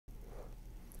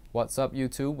What's up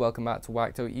YouTube? Welcome back to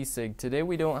Whacked Out ECIG. Today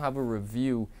we don't have a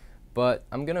review, but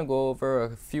I'm gonna go over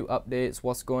a few updates,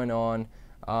 what's going on,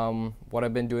 what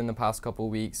I've been doing the past couple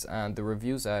weeks, and the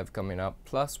reviews I have coming up.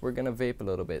 Plus we're gonna vape a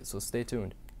little bit, so stay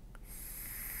tuned.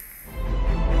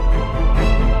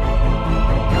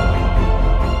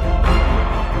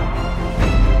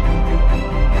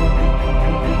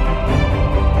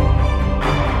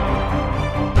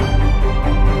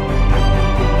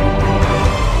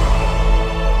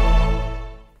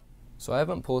 So I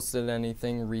haven't posted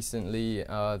anything recently.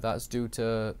 That's due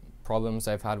to problems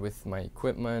I've had with my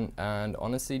equipment and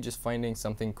honestly just finding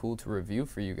something cool to review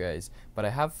for you guys. But I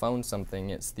have found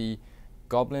something. It's the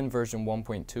Goblin version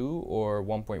 1.2 or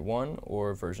 1.1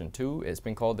 or version 2. It's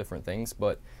been called different things,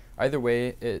 but either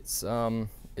way, it's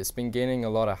been gaining a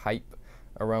lot of hype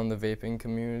around the vaping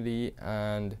community,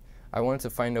 and I wanted to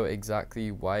find out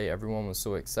exactly why everyone was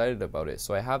so excited about it.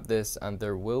 So I have this, and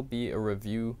there will be a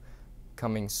review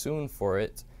coming soon for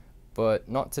it, but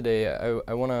not today.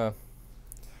 I wanna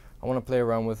play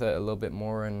around with it a little bit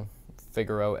more and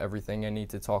figure out everything I need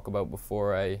to talk about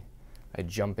before I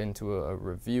jump into a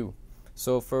review.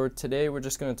 So for today, we're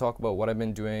just gonna talk about what I've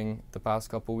been doing the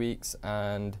past couple weeks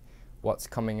and what's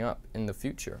coming up in the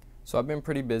future. So I've been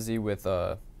pretty busy with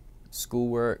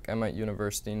schoolwork. I'm at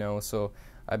university now, so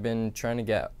I've been trying to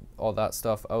get all that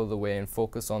stuff out of the way and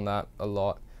focus on that a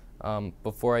lot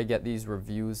before I get these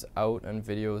reviews out and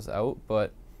videos out.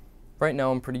 But right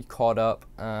now I'm pretty caught up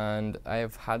and I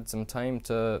have had some time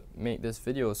to make this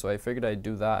video, so I figured I'd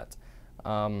do that.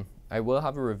 I will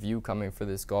have a review coming for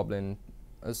this Goblin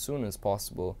as soon as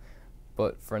possible,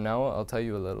 but for now I'll tell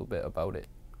you a little bit about it.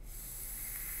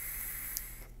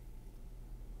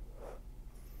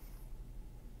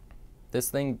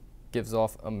 This thing gives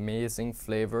off amazing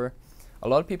flavor. A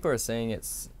lot of people are saying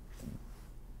it's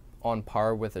on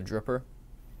par with a dripper.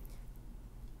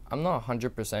 I'm not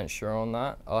 100% sure on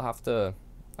that. I'll have to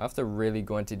really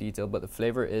go into detail, but the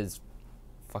flavor is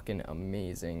fucking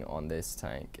amazing on this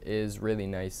tank. It is really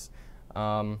nice.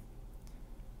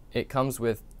 It comes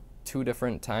with two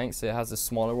different tanks. It has a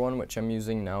smaller one, which I'm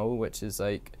using now, which is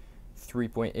like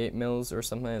 3.8 mils or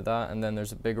something like that, and then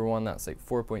there's a bigger one that's like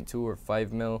 4.2 or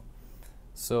 5 mil.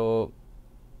 So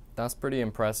that's pretty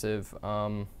impressive.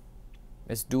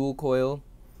 It's dual coil,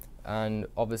 and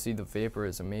obviously the vapor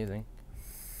is amazing.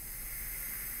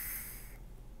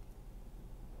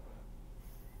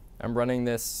 I'm running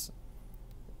this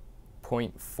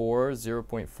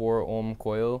 0.4 ohm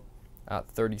coil at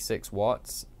 36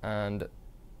 watts, and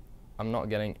I'm not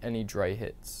getting any dry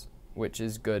hits, which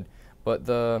is good. But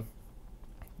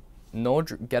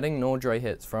getting no dry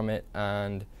hits from it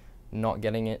and not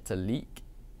getting it to leak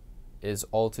is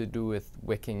all to do with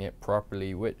wicking it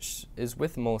properly, which is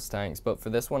with most tanks, but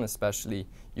for this one especially,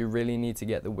 you really need to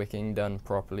get the wicking done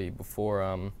properly before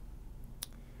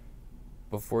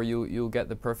you'll get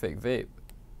the perfect vape.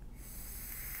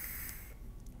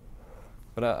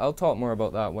 But I'll talk more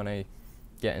about that when I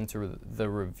get into the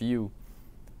review.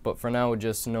 But for now,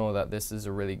 just know that this is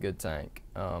a really good tank.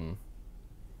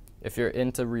 If you're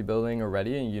into rebuilding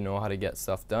already and you know how to get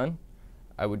stuff done,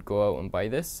 I would go out and buy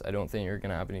this. I don't think you're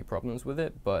gonna have any problems with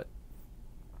it, but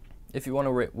if you want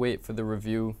to wait for the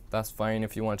review, that's fine.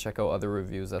 If you want to check out other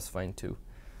reviews, that's fine too.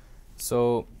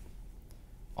 So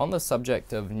on the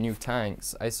subject of new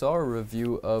tanks, I saw a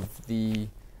review of the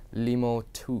Limo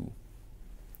 2,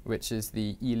 which is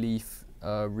the E-Leaf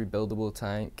rebuildable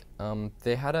tank.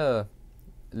 They had a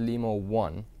Limo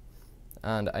 1,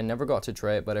 and I never got to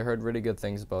try it, but I heard really good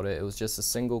things about it. It was just a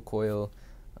single coil.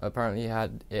 Apparently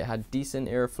it had decent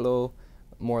airflow,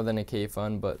 more than a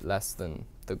K-Fun, but less than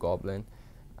the Goblin,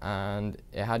 and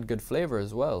it had good flavor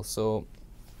as well. So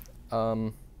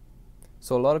so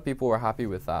a lot of people were happy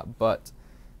with that. But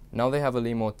now they have a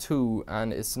Limo 2,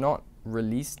 and it's not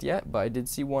released yet, but I did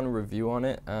see one review on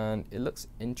it, and it looks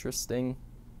interesting.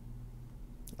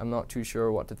 I'm not too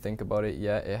sure what to think about it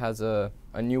yet. It has a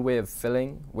new way of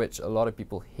filling, which a lot of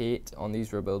people hate on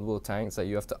these rebuildable tanks, that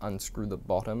you have to unscrew the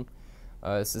bottom.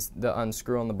 It's just the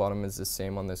unscrew on the bottom is the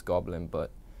same on this Goblin,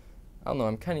 but I don't know,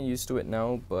 I'm kind of used to it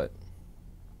now, but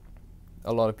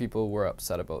a lot of people were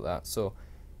upset about that. So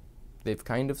they've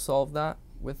kind of solved that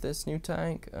with this new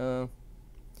tank.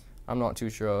 I'm not too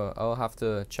sure. I'll have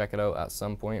to check it out at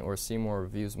some point or see more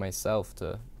reviews myself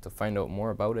to find out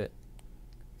more about it.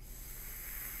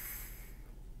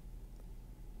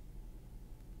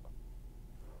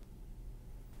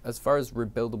 As far as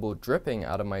rebuildable dripping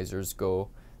atomizers go,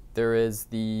 there is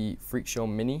the Freak Show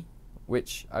Mini,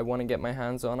 which I want to get my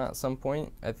hands on at some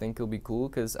point. I think it'll be cool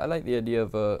because I like the idea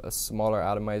of a smaller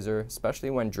atomizer, especially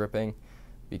when dripping,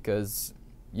 because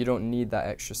you don't need that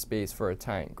extra space for a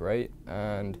tank, right?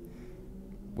 And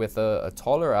with a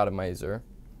taller atomizer,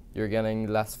 you're getting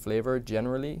less flavor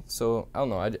generally. So I don't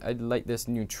know, I'd like this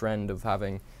new trend of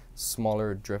having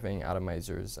smaller dripping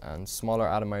atomizers and smaller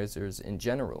atomizers in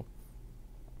general.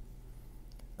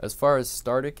 As far as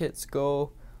starter kits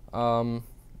go,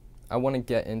 I want to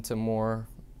get into more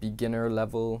beginner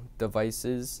level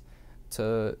devices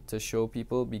to show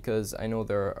people, because I know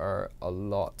there are a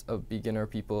lot of beginner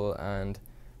people, and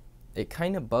it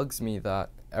kind of bugs me that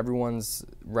everyone's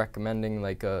recommending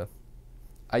like a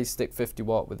iStick 50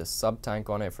 watt with a sub tank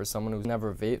on it for someone who's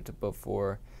never vaped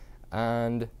before.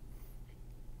 And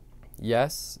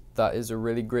yes, that is a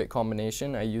really great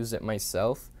combination. I use it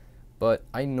myself, but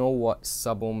I know what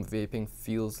sub-ohm vaping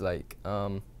feels like.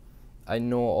 I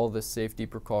know all the safety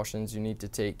precautions you need to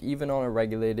take, even on a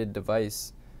regulated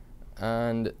device.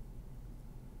 And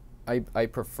I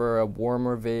prefer a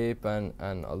warmer vape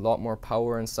and a lot more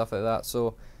power and stuff like that.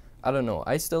 So I don't know.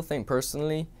 I still think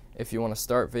personally, if you want to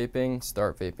start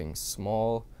vaping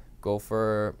small. Go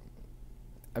for,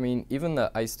 I mean, even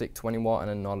the iStick 20 watt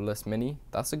and a Nautilus Mini,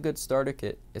 that's a good starter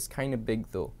kit. It's kind of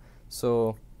big though.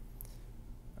 So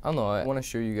I don't know, I want to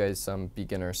show you guys some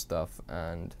beginner stuff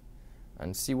and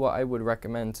see what I would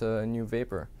recommend to a new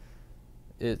vapor.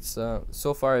 It's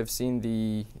so far I've seen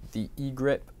the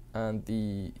E-Grip and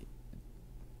the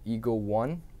Ego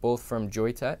 1, both from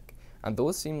Joytech, and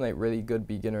those seem like really good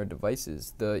beginner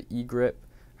devices. The E-Grip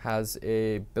has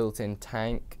a built-in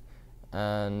tank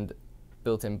and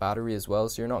built-in battery as well,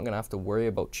 so you're not going to have to worry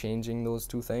about changing those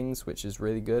two things, which is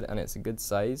really good, and it's a good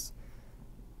size.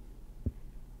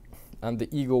 And the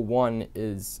Ego 1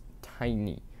 is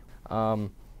tiny.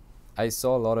 I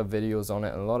saw a lot of videos on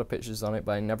it and a lot of pictures on it,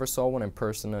 but I never saw one in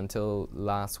person until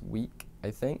last week,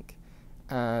 I think.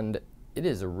 And it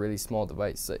is a really small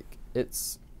device. Like,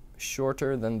 it's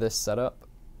shorter than this setup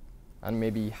and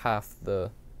maybe half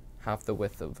the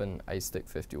width of an iStick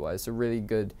 50 watt. It's a really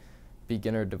good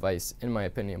beginner device in my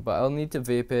opinion, but I'll need to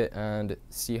vape it and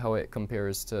see how it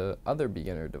compares to other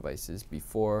beginner devices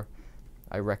before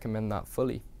I recommend that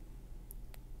fully.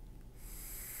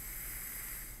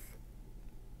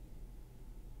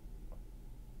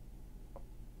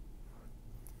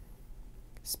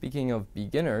 Speaking of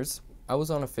beginners, I was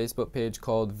on a Facebook page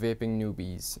called Vaping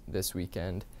Newbies this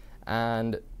weekend,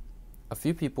 and a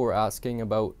few people were asking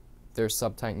about their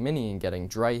Subtank Mini and getting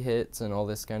dry hits and all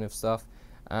this kind of stuff,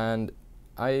 and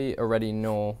I already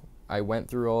know. I went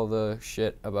through all the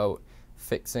shit about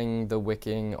fixing the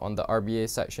wicking on the RBA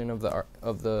section of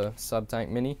the Subtank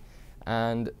Mini,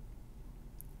 and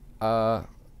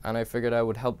I figured I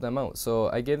would help them out. So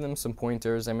I gave them some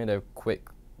pointers. I made a quick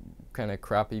kind of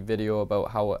crappy video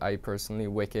about how I personally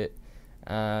wick it,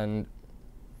 and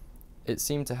it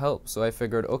seemed to help. So I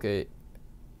figured, okay,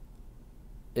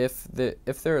 if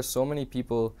there are so many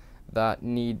people that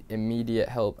need immediate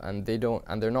help and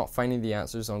they're not finding the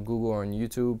answers on Google or on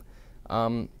YouTube,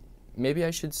 maybe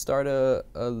I should start a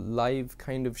live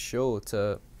kind of show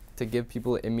to give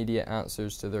people immediate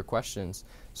answers to their questions.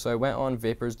 So I went on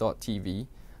vapors.tv.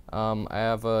 I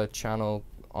have a channel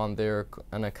on there,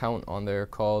 an account on there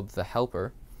called The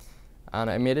Helper, and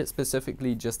I made it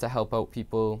specifically just to help out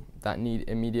people that need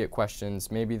immediate questions.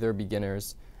 Maybe they're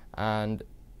beginners, and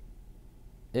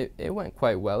it went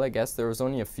quite well. I guess there was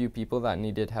only a few people that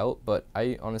needed help, but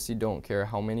I honestly don't care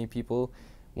how many people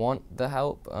want the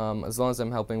help. As long as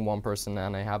I'm helping one person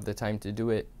and I have the time to do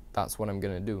it, that's what I'm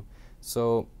gonna do.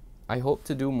 So I hope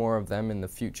to do more of them in the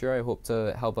future. I hope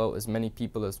to help out as many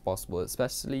people as possible,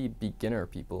 especially beginner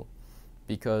people,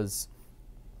 because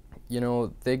you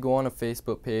know, they go on a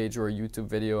Facebook page or a YouTube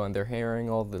video and they're hearing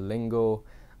all the lingo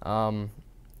and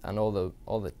all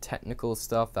the technical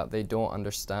stuff that they don't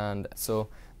understand. So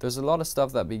there's a lot of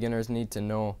stuff that beginners need to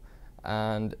know,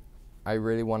 and I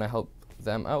really want to help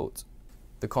them out.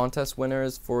 The contest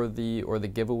winners or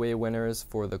the giveaway winners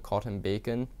for the cotton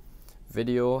bacon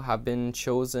video have been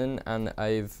chosen, and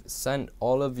I've sent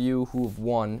all of you who've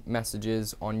won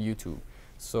messages on YouTube.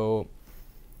 So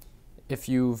if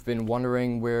you've been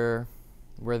wondering where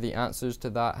the answers to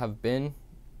that have been,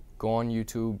 go on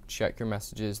YouTube, check your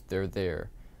messages, they're there.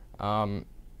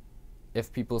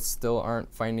 If people still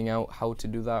aren't finding out how to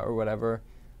do that or whatever,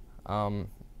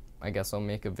 I guess I'll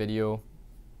make a video,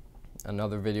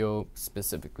 another video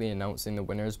specifically announcing the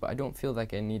winners, but I don't feel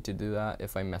like I need to do that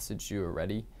if I messaged you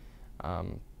already.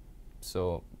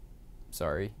 So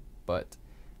sorry, but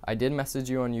I did message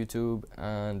you on YouTube,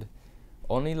 and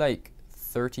only like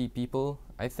 30 people,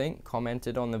 I think,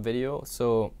 commented on the video,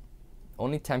 so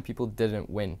only 10 people didn't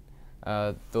win.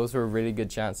 Those were really good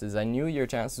chances. I knew your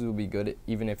chances would be good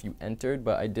even if you entered,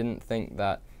 but I didn't think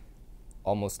that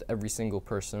almost every single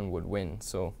person would win.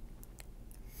 So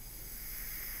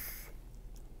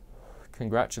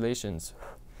congratulations.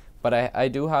 But I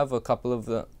do have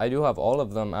I do have all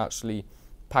of them actually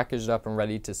packaged up and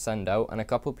ready to send out, and a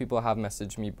couple people have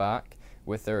messaged me back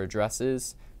with their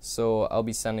addresses, so I'll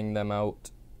be sending them out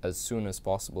as soon as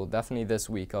possible. Definitely this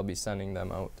week I'll be sending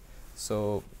them out,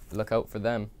 so look out for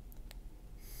them.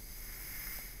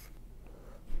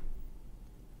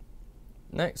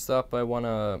 Next up, I want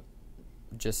to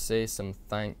just say some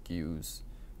thank yous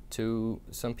to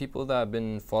some people that have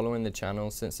been following the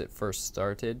channel since it first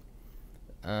started,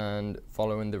 and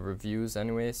following the reviews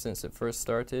anyway since it first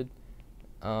started,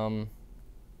 and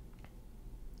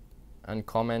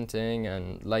commenting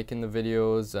and liking the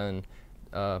videos, and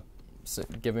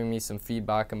giving me some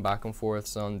feedback and back and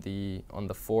forths on the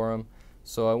forum.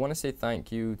 So I want to say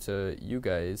thank you to you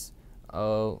guys.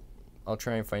 I'll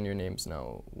try and find your names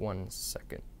now. 1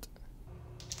 second.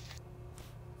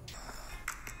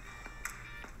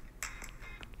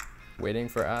 Waiting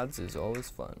for ads is always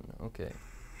fun. Okay.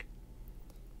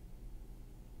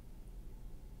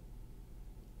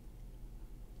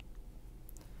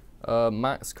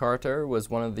 Max Carter was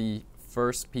one of the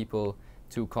first people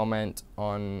to comment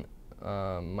on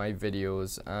my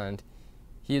videos, and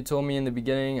he had told me in the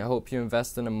beginning, I hope you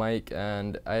invest in a mic,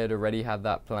 and I had already had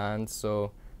that planned,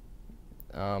 so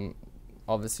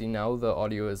obviously now the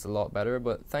audio is a lot better.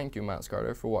 But thank you, Max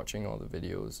Carter, for watching all the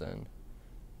videos and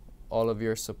all of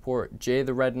your support. Jay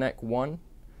the Redneck 1,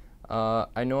 I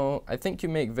think you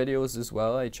make videos as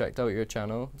well. I checked out your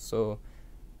channel, so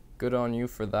good on you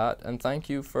for that, and thank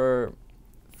you for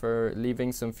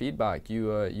leaving some feedback.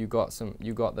 You got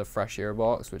the fresh air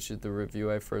box, which is the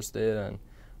review I first did, and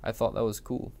I thought that was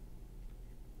cool.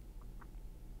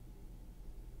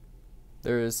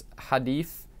 There's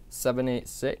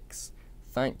Hadith786.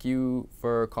 Thank you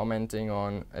for commenting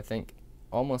on, I think,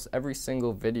 almost every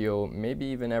single video, maybe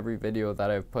even every video that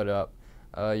I've put up.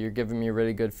 You're giving me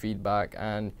really good feedback,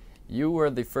 and you were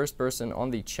the first person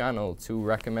on the channel to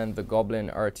recommend the Goblin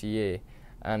RTA,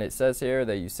 and it says here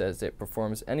that you says it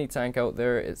performs any tank out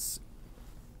there. It's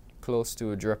close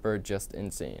to a dripper, just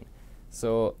insane.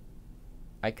 So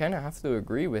I kind of have to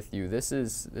agree with you. This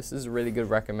is a really good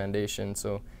recommendation,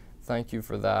 so thank you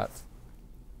for that.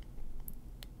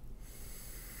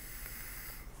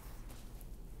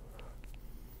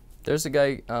 There's a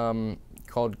guy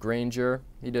called Granger.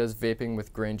 He does Vaping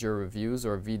with Granger reviews,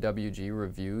 or VWG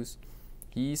reviews.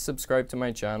 He subscribed to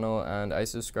my channel and I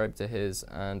subscribe to his,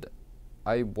 and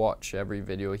I watch every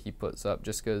video he puts up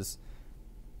just because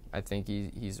I think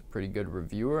he's a pretty good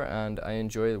reviewer and I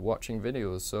enjoy watching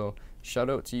videos. So shout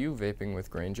out to you, Vaping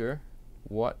with Granger.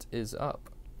 What is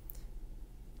up?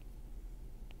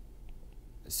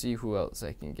 See who else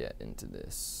I can get into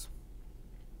this.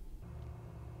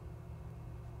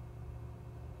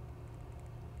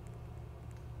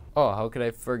 Oh, how could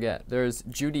I forget? There's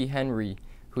Judy Henry,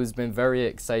 who's been very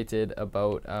excited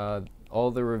about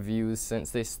all the reviews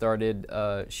since they started.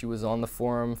 She was on the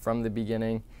forum from the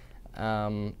beginning,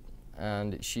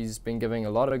 and she's been giving a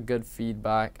lot of good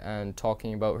feedback and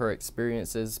talking about her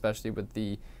experiences, especially with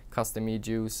the custom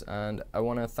e-juice. And I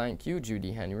want to thank you,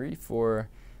 Judy Henry, for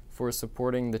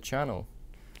supporting the channel.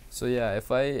 So yeah,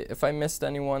 if I missed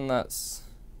anyone that's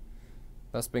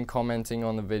been commenting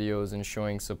on the videos and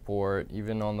showing support,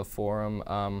 even on the forum,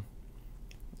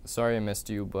 sorry I missed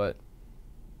you, but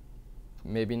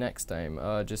maybe next time.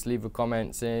 Just leave a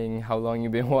comment saying how long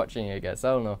you've been watching, I guess. I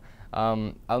don't know.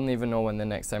 I don't even know when the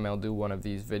next time I'll do one of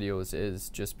these videos is,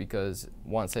 just because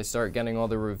once I start getting all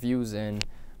the reviews in,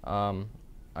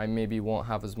 I maybe won't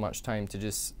have as much time to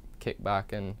just kick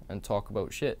back and talk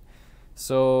about shit.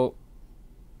 So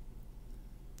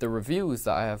the reviews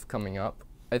that I have coming up,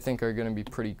 I think, are going to be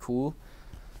pretty cool.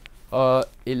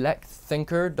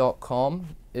 electthinker.com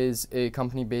is a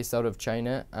company based out of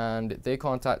China, and they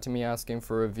contacted me asking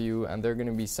for a review, and they're going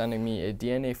to be sending me a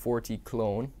DNA 40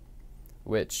 clone,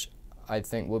 which I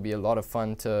think will be a lot of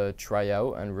fun to try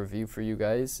out and review for you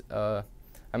guys.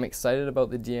 I'm excited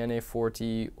about the DNA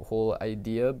 40 whole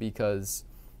idea because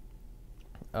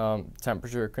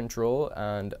temperature control,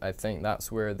 and I think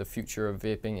that's where the future of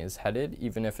vaping is headed.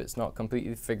 Even if it's not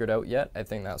completely figured out yet, I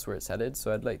think that's where it's headed,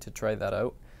 so I'd like to try that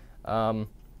out.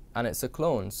 And it's a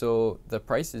clone, so the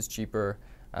price is cheaper,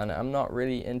 and I'm not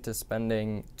really into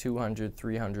spending 200,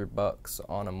 300 bucks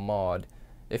on a mod.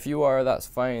 If you are, that's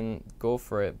fine, go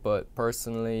for it, but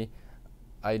personally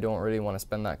I don't really want to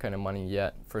spend that kind of money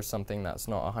yet for something that's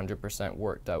not 100%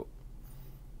 worked out.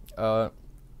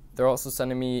 They're also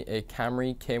sending me a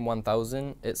Camry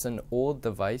K1000. It's an old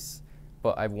device,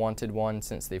 but I've wanted one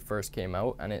since they first came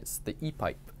out, and it's the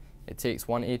e-pipe. it takes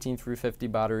one 18350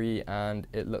 battery and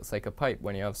it looks like a pipe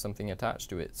when you have something attached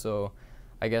to it. So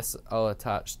I guess I'll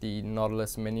attach the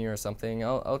Nautilus Mini or something.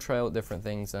 I'll try out different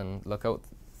things and look out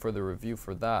for the review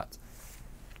for that.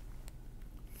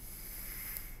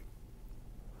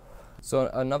 So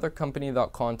another company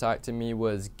that contacted me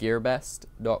was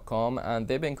gearbest.com, and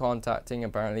they've been contacting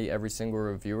apparently every single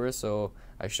reviewer, so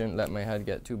I shouldn't let my head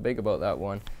get too big about that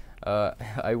one.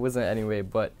 I wasn't anyway,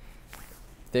 but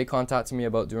they contacted me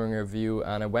about doing a review,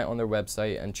 and I went on their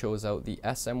website and chose out the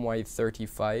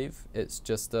SMY35. It's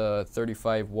just a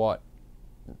 35 watt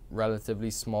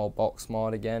relatively small box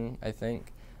mod again, I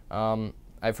think.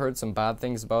 I've heard some bad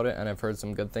things about it and I've heard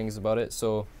some good things about it,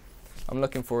 so I'm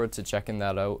looking forward to checking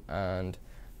that out. And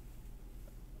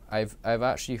I've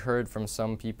actually heard from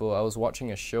some people. I was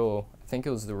watching a show, I think it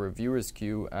was the Reviewers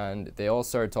Queue, and they all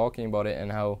started talking about it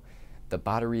and how the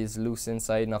battery is loose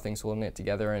inside, nothing's holding it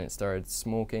together, and it started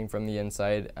smoking from the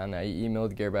inside. And I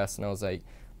emailed Gearbest and I was like,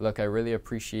 look, I really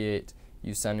appreciate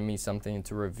you sending me something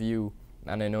to review,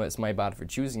 and I know it's my bad for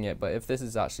choosing it, but if this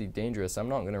is actually dangerous, I'm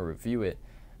not going to review it.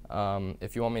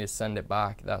 If you want me to send it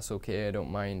back, that's okay, I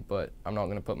don't mind, but I'm not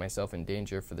going to put myself in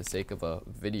danger for the sake of a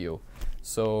video.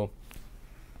 So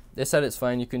they said it's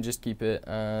fine, you can just keep it,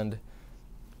 and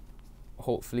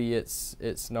hopefully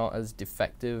it's not as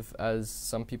defective as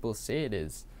some people say it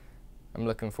is. I'm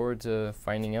looking forward to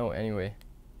finding out anyway.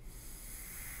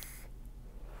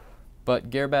 But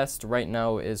Gearbest right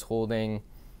now is holding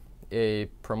a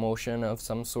promotion of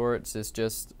some sorts. It's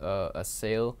just a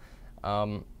sale.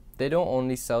 They don't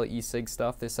only sell ECIG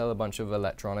stuff, they sell a bunch of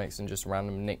electronics and just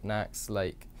random knickknacks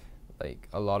like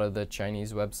a lot of the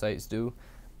Chinese websites do.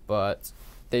 But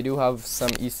they do have some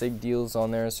ECIG deals on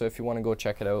there, so if you want to go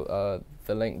check it out,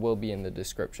 the link will be in the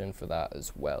description for that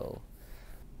as well.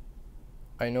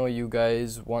 I know you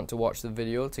guys want to watch the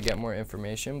video to get more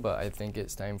information, but I think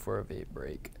it's time for a vape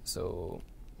break, so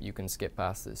you can skip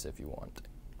past this if you want.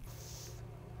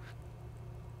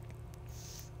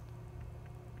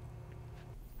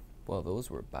 Well, those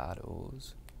were bad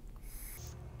O's.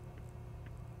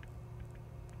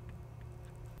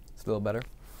 It's a little better.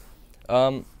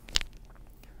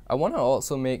 I want to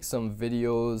also make some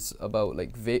videos about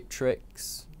like vape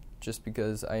tricks, just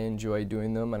because I enjoy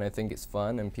doing them and I think it's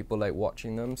fun and people like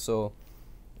watching them. So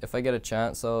if I get a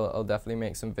chance, I'll definitely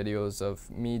make some videos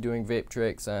of me doing vape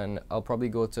tricks, and I'll probably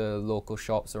go to local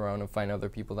shops around and find other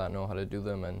people that know how to do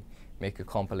them and make a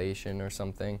compilation or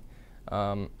something.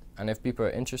 And if people are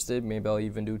interested, maybe I'll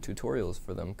even do tutorials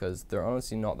for them, because they're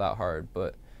honestly not that hard,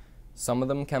 but some of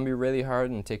them can be really hard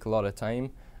and take a lot of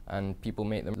time, and people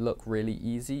make them look really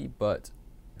easy, but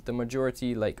the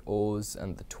majority, like O's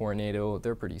and the Tornado,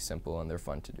 they're pretty simple and they're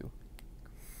fun to do.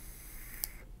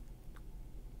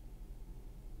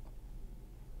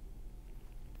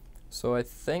 So I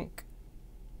think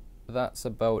that's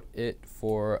about it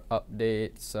for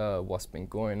updates, what's been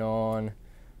going on,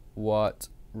 what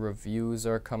reviews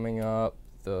are coming up,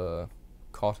 the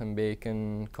cotton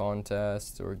bacon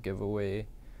contest or giveaway.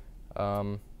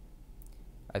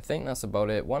 I think that's about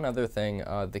it. One other thing,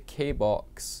 the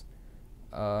K-Box,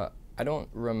 I don't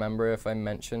remember if I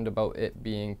mentioned about it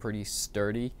being pretty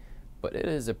sturdy, but it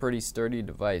is a pretty sturdy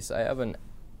device. I have an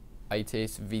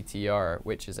iTaste VTR,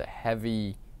 which is a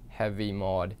heavy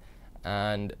mod,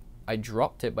 and I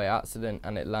dropped it by accident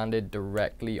and it landed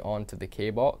directly onto the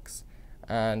K-Box,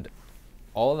 and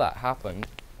all that happened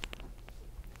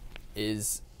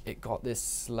is it got this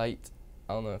slight,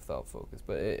 I don't know if that'll focus,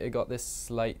 but it got this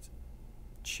slight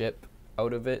chip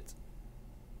out of it,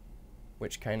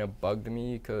 which kind of bugged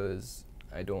me because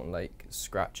I don't like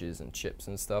scratches and chips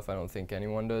and stuff. I don't think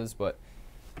anyone does, but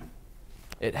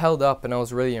it held up and I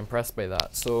was really impressed by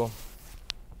that. So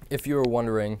if you were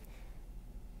wondering,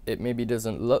 it maybe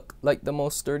doesn't look like the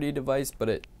most sturdy device, but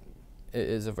it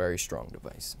is a very strong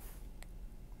device.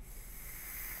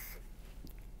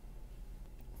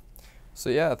 So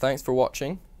yeah, thanks for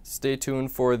watching. Stay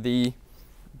tuned for the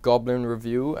Goblin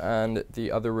review and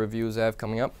the other reviews I have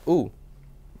coming up. Ooh,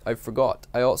 I forgot.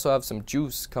 I also have some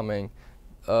juice coming.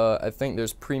 I think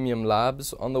there's Premium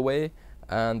Labs on the way,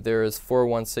 and there's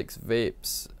 416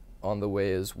 Vapes on the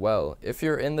way as well. If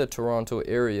you're in the Toronto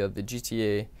area, the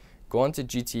GTA, go on to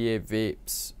GTA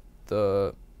Vapes,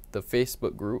 the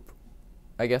Facebook group.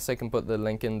 I guess I can put the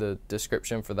link in the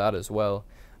description for that as well.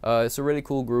 It's a really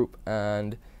cool group,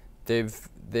 and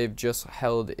they've just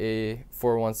held a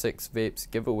 416 Vapes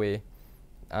giveaway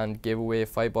and gave away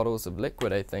 5 bottles of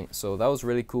liquid, I think. So that was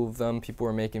really cool of them. People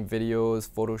were making videos,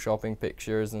 photoshopping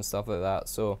pictures and stuff like that.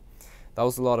 So that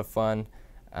was a lot of fun.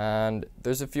 And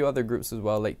there's a few other groups as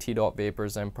well, like T-Dot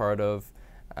Vapors I'm part of,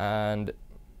 and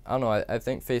I don't know, I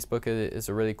think Facebook is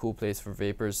a really cool place for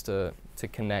vapors to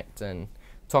connect and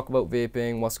talk about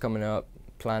vaping, what's coming up,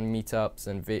 plan meetups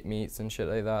and vape meets and shit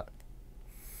like that.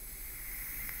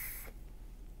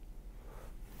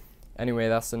 Anyway,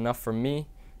 that's enough from me.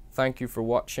 Thank you for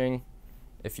watching.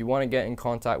 If you want to get in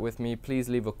contact with me, please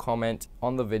leave a comment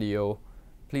on the video.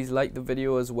 Please like the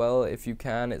video as well if you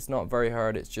can. It's not very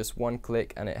hard, it's just one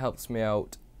click and it helps me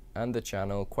out and the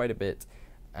channel quite a bit.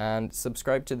 And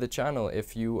subscribe to the channel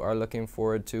if you are looking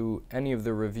forward to any of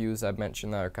the reviews I've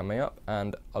mentioned that are coming up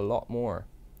and a lot more.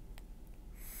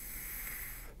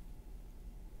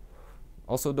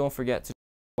 Also, don't forget to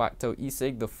check out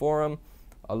ECIG, the forum.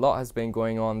 A lot has been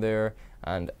going on there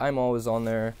and I'm always on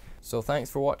there. So thanks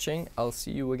for watching. I'll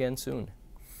see you again soon.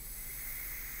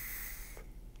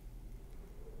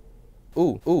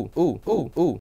 Ooh, ooh, ooh, ooh, ooh.